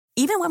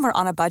Even when we're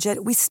on a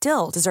budget, we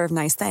still deserve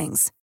nice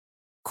things.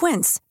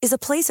 Quince is a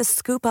place to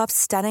scoop up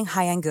stunning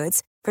high-end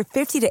goods for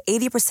 50 to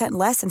 80%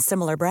 less than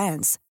similar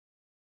brands.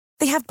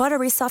 They have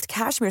buttery soft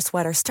cashmere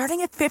sweaters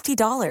starting at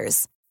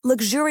 $50,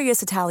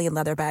 luxurious Italian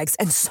leather bags,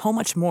 and so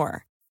much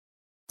more.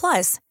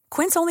 Plus,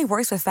 Quince only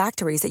works with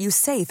factories that use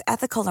safe,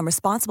 ethical, and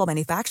responsible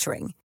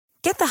manufacturing.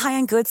 Get the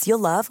high-end goods you'll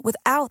love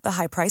without the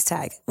high price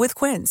tag with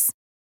Quince.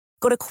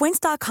 Go to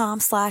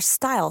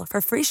quince.com/style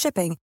for free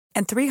shipping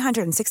and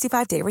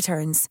 365-day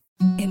returns.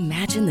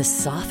 Imagine the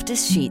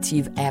softest sheets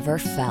you've ever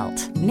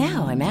felt.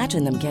 Now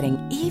imagine them getting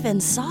even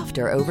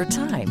softer over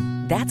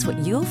time. That's what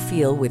you'll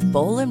feel with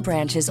Boll &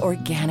 Branch's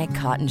organic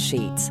cotton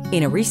sheets.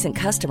 In a recent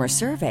customer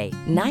survey,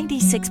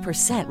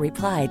 96%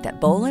 replied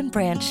that Boll &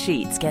 Branch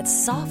sheets get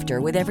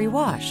softer with every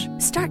wash.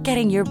 Start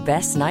getting your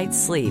best night's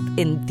sleep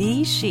in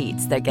these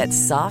sheets that get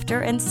softer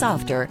and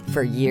softer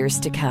for years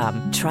to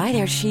come. Try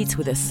their sheets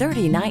with a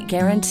 30-night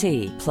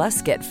guarantee.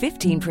 Plus, get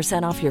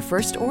 15% off your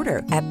first order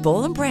at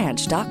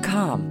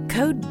bollandbranch.com.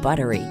 Code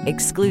BUTTERY.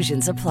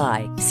 Exclusions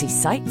apply. See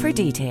site for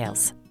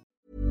details.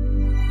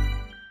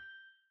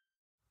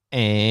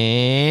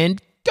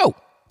 And go.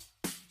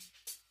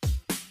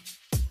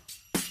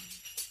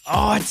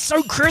 Oh, it's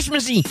so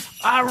Christmassy.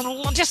 I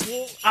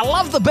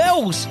love the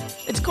bells.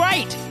 It's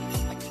great.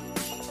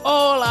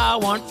 All I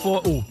want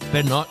for... Oh,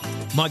 better not.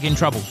 Might get in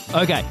trouble.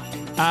 Okay.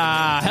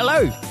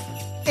 Hello.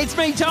 It's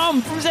me,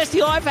 Tom, from Zesty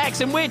Life Hacks,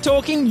 and we're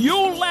talking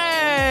Yule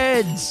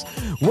Lads.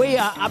 We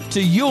are up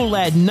to Yule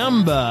Lad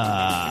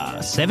number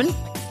 7.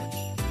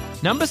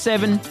 Number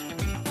 7.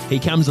 He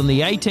comes on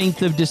the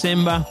 18th of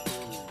December.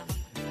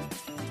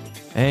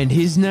 And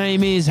his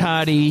name is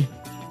Hardy.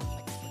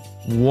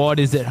 What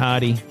is it,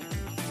 Hardy?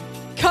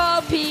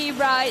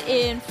 Copyright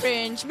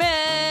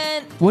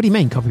infringement. What do you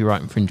mean,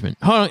 copyright infringement?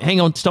 Hold on,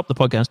 hang on, stop the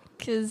podcast.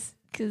 Because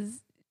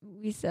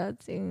we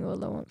started singing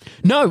All I Want.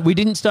 No, we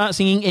didn't start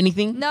singing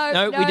anything.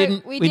 No, we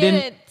didn't. We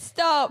didn't.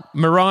 Stop.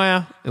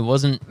 Mariah, it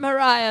wasn't.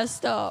 Mariah,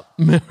 stop.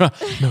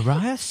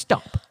 Mariah,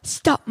 stop.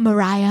 Stop,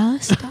 Mariah,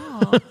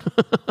 stop.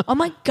 Oh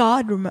my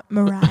God,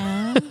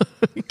 Mariah.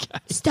 Okay.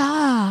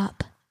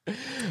 Stop.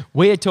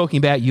 We are talking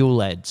about Yule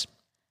Lads,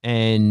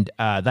 and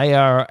they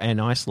are an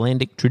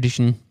Icelandic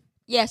tradition.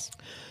 Yes.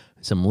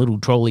 Some little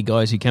trolley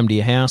guys who come to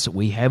your house.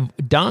 We have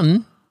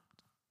done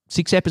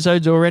 6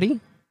 episodes already.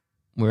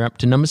 We're up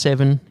to number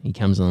 7. He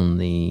comes on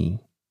the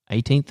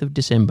 18th of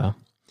December,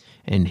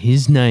 and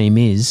his name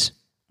is...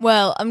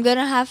 Well, I'm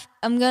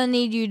gonna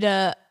need you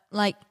to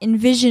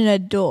envision a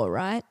door,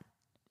 right?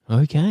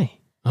 Okay.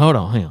 Hold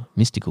on, hang on.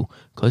 Mystical.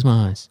 Close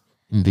my eyes.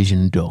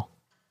 Envision a door.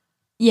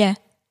 Yeah.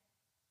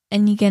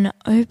 And you're gonna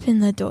open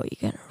the door.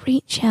 You're gonna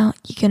reach out.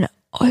 You're gonna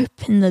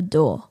open the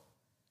door.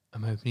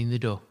 I'm opening the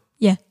door.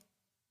 Yeah.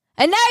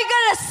 And now you're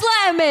gonna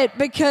slam it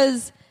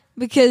because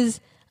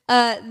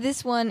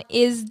this one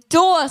is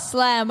Door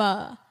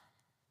Slammer.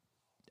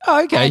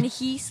 Oh, okay. And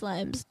he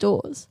slams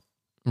doors.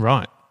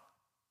 Right.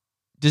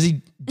 Does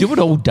he do it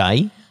all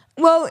day?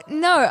 Well,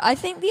 no. I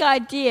think the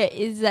idea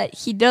is that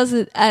he does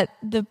it at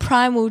the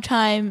primal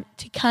time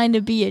to kind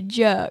of be a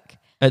jerk.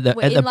 At the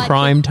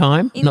prime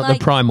time? Not the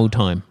primal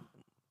time.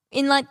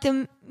 In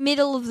the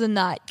middle of the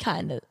night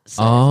kind of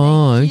sort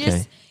of thing.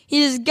 Okay.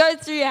 He just goes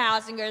through your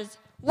house and goes,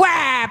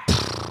 whap,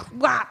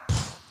 whap,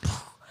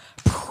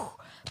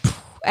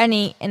 and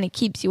it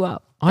keeps you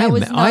up. I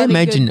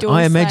imagine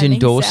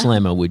Door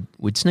Slammer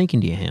would sneak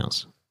into your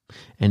house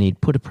and he'd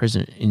put a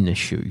present in the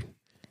shoe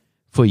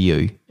for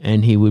you,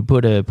 and he would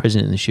put a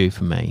present in the shoe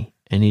for me,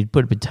 and he'd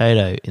put a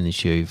potato in the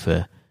shoe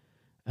for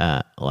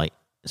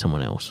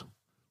someone else.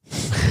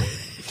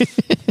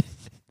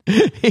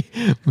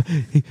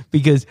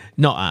 Because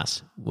not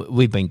us,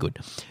 we've been good,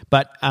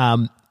 but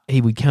he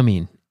would come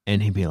in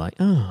and he'd be like,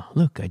 "Oh,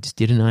 look, I just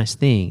did a nice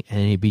thing,"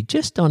 and he'd be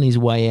just on his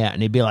way out,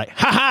 and he'd be like,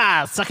 "Ha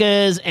ha,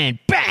 suckers!" and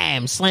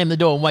bam, slam the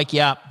door and wake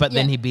you up. But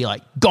then he'd be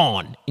like,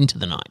 gone into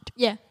the night.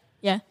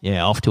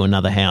 Yeah, off to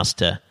another house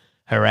to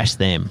harass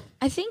them.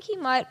 I think he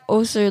might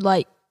also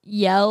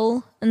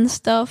yell and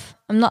stuff.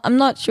 I'm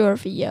not sure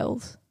if he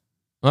yells.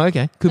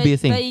 Okay, could be a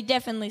thing. But he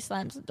definitely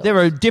slams the door. There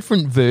are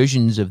different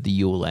versions of the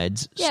Yule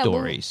Lads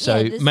stories,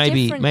 so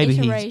maybe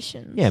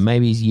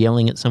he's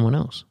yelling at someone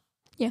else.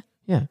 Yeah.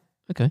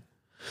 Okay.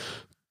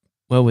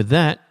 Well, with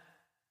that,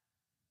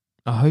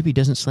 I hope he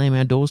doesn't slam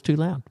our doors too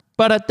loud.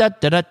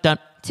 Ba-da-da-da-da-da.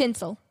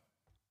 Tinsel.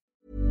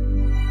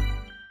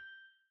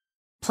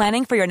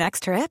 Planning for your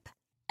next trip?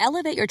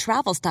 Elevate your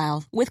travel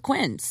style with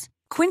Quince.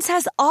 Quince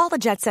has all the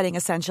jet-setting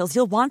essentials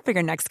you'll want for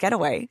your next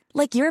getaway,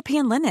 like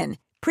European linen,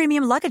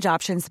 premium luggage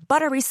options,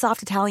 buttery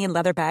soft Italian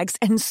leather bags,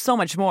 and so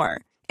much more.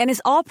 And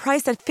is all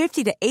priced at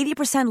 50 to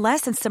 80%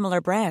 less than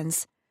similar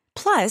brands.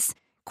 Plus,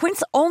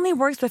 Quince only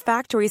works with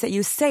factories that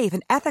use safe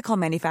and ethical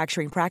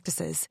manufacturing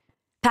practices.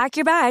 Pack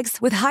your bags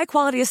with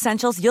high-quality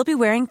essentials you'll be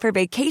wearing for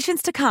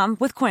vacations to come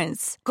with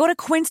Quince. Go to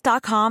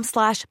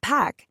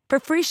quince.com/pack for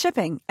free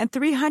shipping and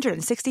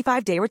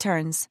 365-day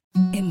returns.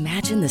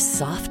 Imagine the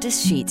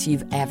softest sheets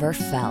you've ever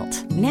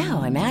felt.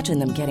 Now imagine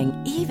them getting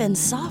even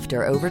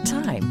softer over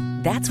time.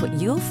 That's what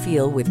you'll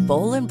feel with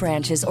Boll &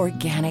 Branch's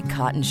organic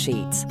cotton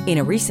sheets. In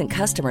a recent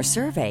customer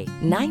survey,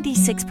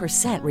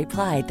 96%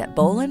 replied that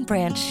Boll &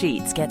 Branch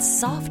sheets get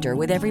softer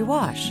with every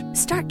wash.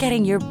 Start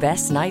getting your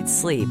best night's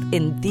sleep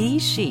in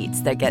these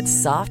sheets that get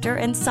softer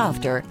and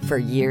softer for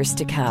years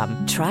to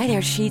come. Try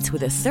their sheets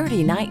with a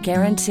 30-night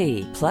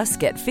guarantee. Plus,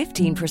 get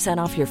 15%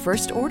 off your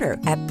first order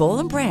at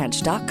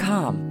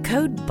bollandbranch.com.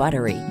 Code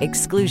BUTTERY.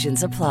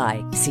 Exclusions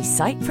apply. See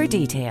site for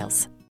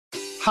details.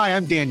 Hi,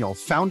 I'm Daniel,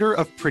 founder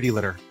of Pretty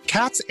Litter.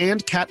 Cats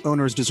and cat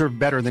owners deserve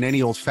better than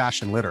any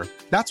old-fashioned litter.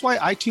 That's why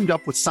I teamed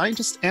up with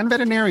scientists and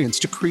veterinarians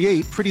to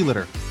create Pretty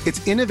Litter.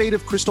 Its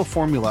innovative crystal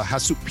formula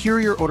has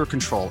superior odor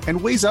control and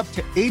weighs up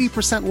to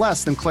 80%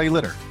 less than clay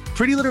litter.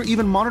 Pretty Litter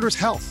even monitors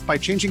health by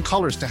changing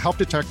colors to help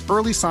detect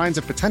early signs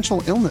of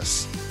potential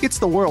illness. It's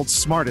the world's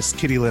smartest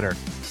kitty litter.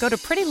 Go to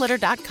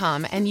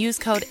prettylitter.com and use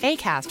code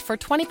ACAST for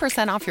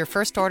 20% off your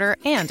first order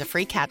and a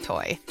free cat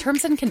toy.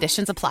 Terms and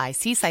conditions apply.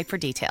 See site for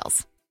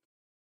details.